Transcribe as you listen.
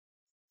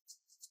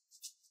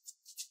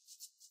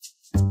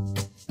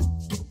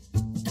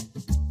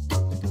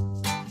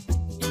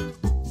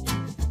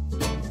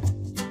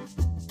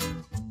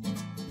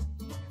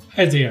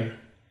Hi there,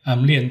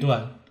 I'm Lian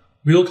Duan.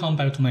 Welcome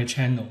back to my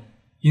channel.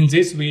 In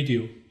this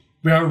video,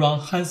 we'll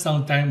run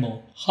hands-on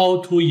demo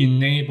how to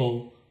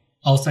enable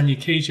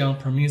authentication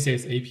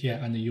Prometheus API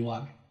and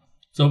UI.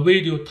 The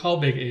video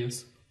topic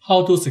is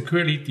how to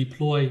securely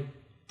deploy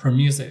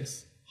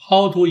Prometheus,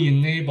 how to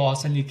enable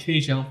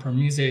authentication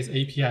Prometheus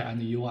API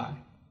and UI,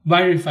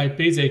 verify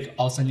basic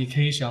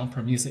authentication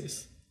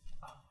Prometheus.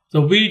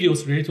 The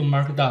videos related to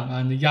Markdown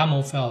and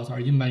YAML files are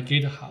in my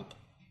GitHub.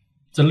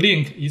 The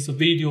link is the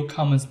video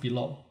comments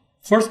below.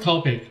 First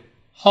topic,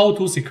 how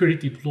to securely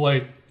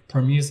deploy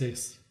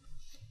Prometheus.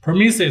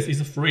 Prometheus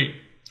is free,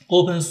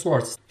 open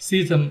source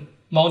system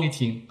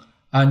monitoring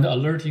and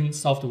alerting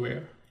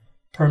software.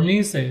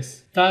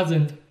 Prometheus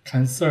doesn't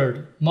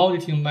consider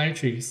monitoring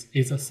metrics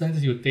as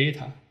sensitive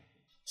data.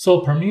 So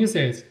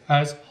Prometheus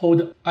has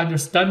hold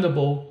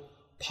understandable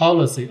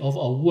policy of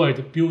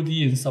avoid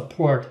built-in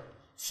support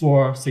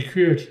for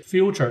security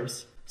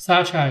features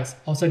such as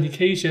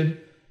authentication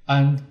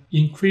and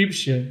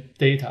encryption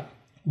data.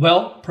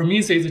 Well,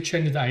 Prometheus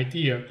changed the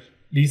idea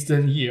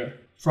recent year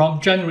from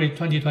January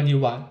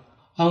 2021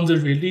 on the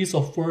release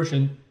of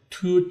version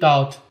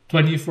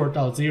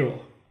 2.24.0,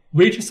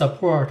 which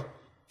support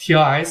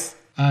TLS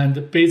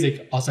and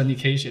basic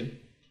authentication.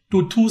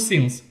 Do two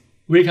things,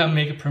 we can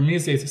make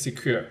Prometheus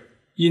secure.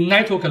 In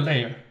network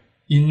layer,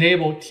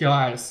 enable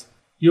TLS.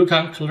 You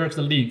can click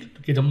the link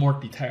to get more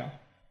detail.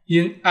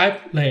 In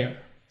app layer,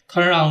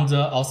 turn on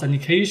the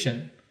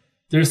authentication.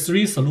 There are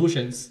three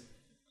solutions.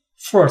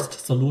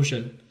 First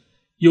solution,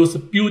 use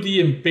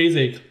built-in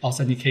basic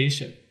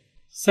authentication.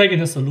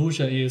 Second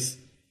solution is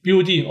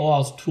built-in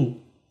OAuth 2.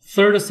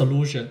 Third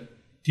solution,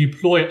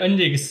 deploy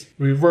NX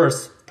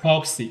reverse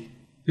proxy.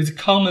 This is a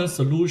common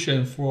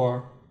solution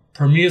for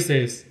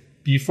Prometheus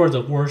before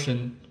the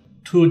version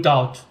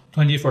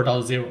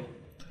 2.24.0.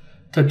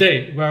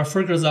 Today, we are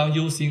focused on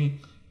using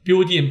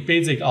built-in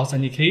basic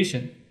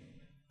authentication.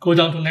 Go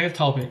down to next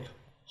topic,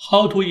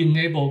 how to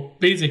enable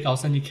basic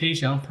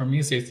authentication on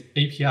Prometheus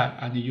API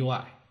and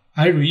UI.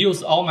 I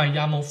reuse all my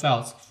YAML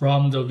files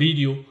from the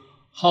video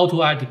how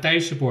to add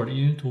dashboard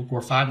into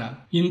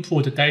Grafana,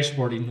 input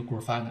dashboard into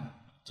Grafana.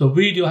 The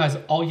video has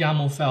all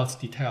YAML files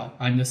detail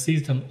and the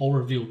system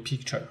overview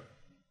picture.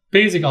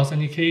 Basic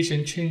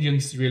authentication changing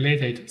is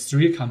related to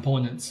three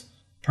components: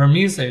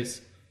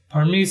 Prometheus,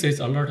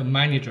 Prometheus Alert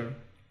Manager,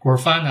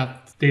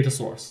 Grafana data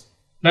source.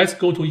 Let's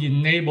go to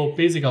enable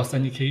basic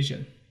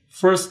authentication.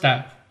 First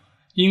step,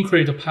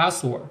 encrypt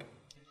password.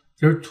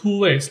 There are two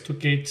ways to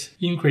get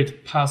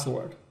encrypt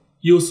password.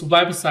 Use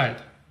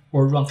website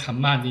or run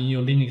command in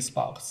your Linux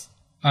box.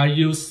 I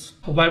use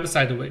a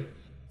website way.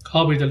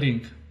 Copy the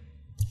link.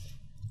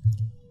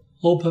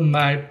 Open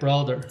my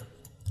browser.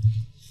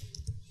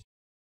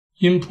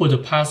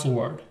 Input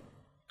password.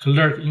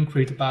 Click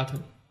encrypt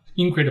button.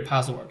 Encrypt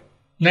password.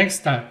 Next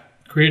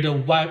step, create a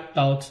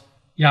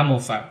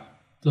web.yaml file.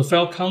 The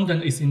file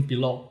content is in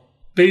below.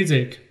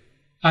 Basic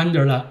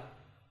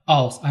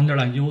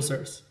 _auth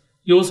users.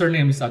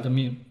 Username is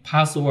admin.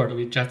 Password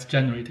we just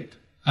generated.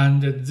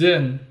 And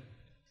then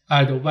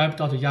add a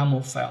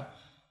web.yaml file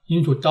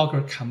into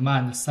Docker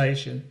command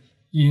session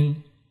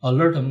in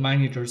Alert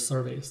Manager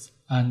service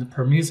and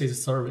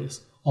Prometheus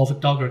service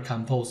of Docker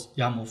Compose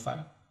YAML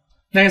file.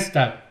 Next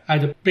step,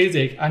 add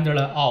basic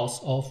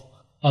 _auth of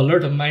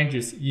Alert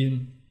Managers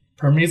in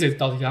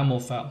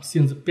Prometheus.yaml file.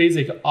 Since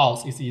basic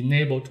auth is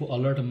enabled to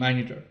Alert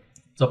Manager,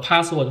 the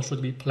password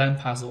should be plain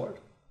password.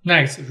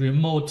 Next,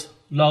 remote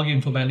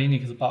login to my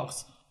Linux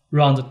box.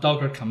 Run the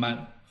Docker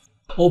command.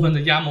 Open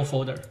the YAML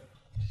folder.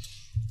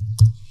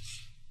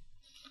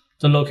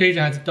 The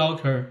location has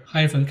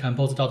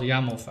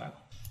docker-compose.yaml file.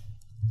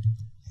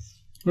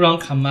 Run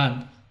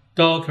command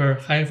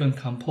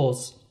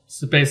docker-compose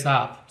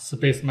 --up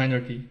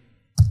 -d.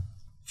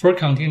 4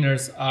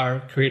 containers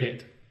are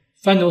created.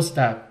 Final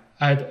step,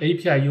 add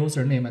API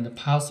username and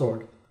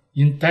password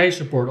in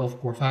dashboard of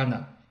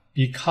Grafana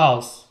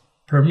because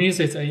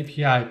Prometheus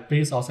API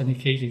based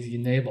authentication is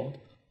enabled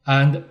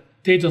and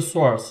data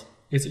source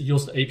is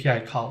used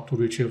API call to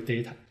retrieve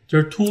data.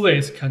 There are two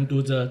ways you can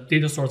do the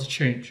data source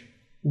change.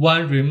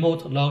 One,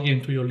 remote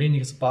login to your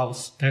Linux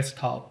box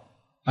desktop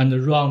and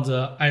run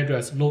the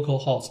address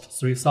localhost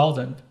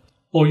 3000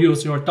 or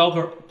use your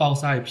Docker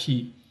box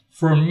IP.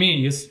 For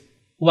me, it's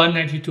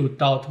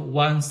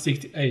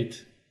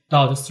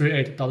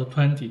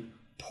 192.168.38.20.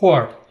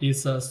 Port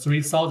is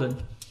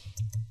 3000.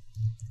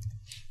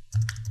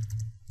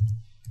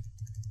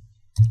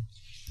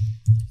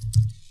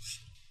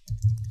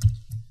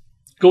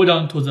 Go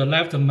down to the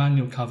left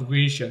menu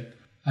configuration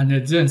and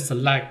then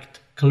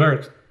select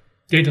Clerk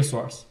Data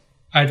Source.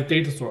 Add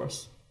data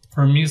source.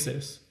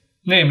 Prometheus.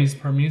 Name is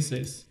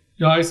Prometheus.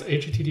 US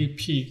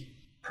HTTP.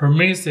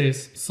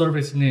 Prometheus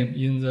service name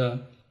in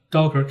the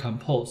Docker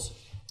Compose.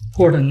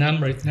 Port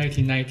number is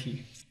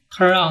 1990.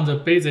 Turn on the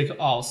basic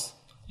auth.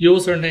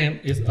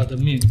 Username is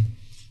admin.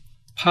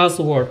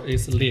 Password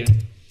is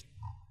Lian.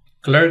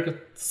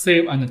 Click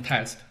Save and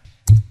Test.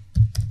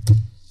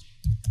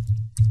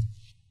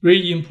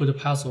 Re-input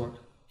password.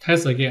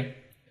 Test again.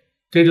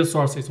 Data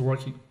source is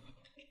working.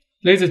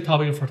 Lazy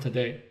topic for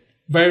today.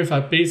 Verify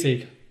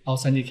basic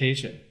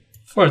authentication.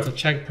 First,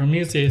 check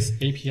Prometheus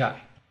API.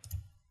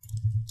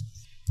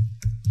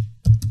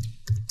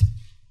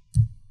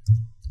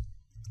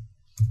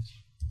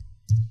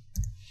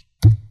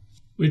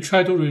 We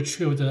try to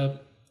retrieve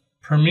the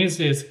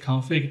Prometheus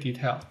config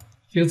detail.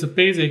 Since the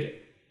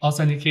basic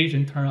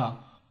authentication turn on,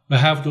 we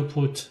have to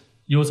put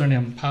username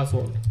and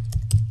password.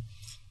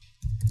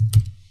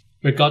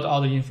 We got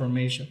all the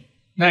information.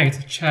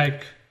 Next,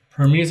 check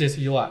Prometheus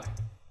UI.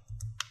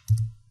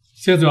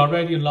 Since we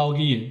already logged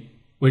in,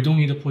 we don't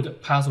need to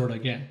put password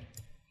again.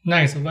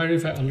 Next,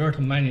 verify Alert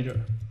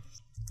Manager.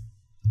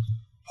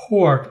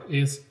 Port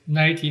is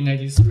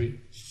 1993.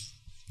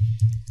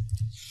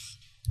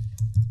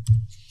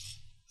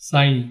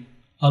 Sign in.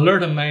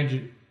 Alert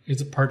Manager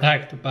is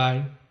protected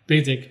by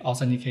basic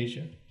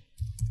authentication.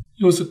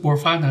 Use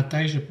Grafana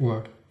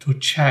dashboard to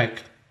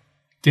check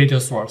data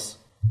source.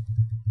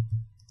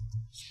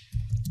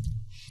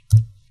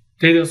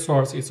 Data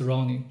source is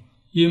running.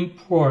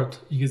 Import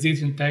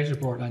existing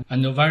dashboard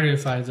and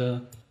verify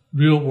the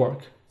real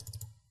work.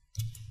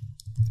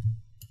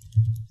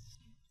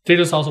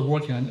 Data source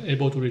working and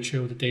able to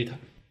retrieve the data.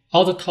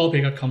 All the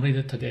topics are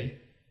completed today.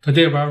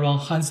 Today we will run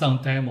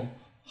hands-on demo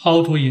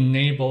how to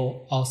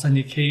enable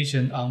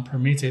authentication on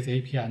Prometheus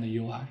API and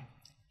UI.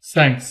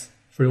 Thanks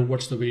for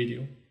watching the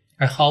video.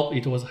 I hope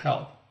it was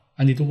help,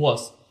 and it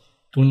was.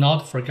 Do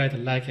not forget to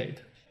like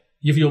it.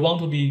 If you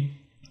want to be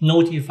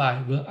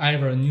notified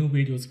whenever new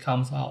videos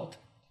comes out,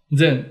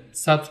 then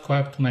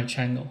subscribe to my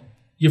channel.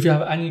 If you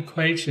have any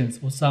questions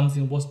or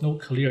something was not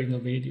clear in the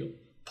video,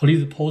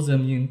 please post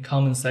them in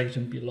comment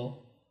section below,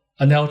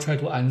 and I'll try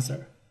to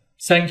answer.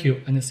 Thank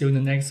you, and see you in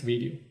the next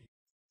video.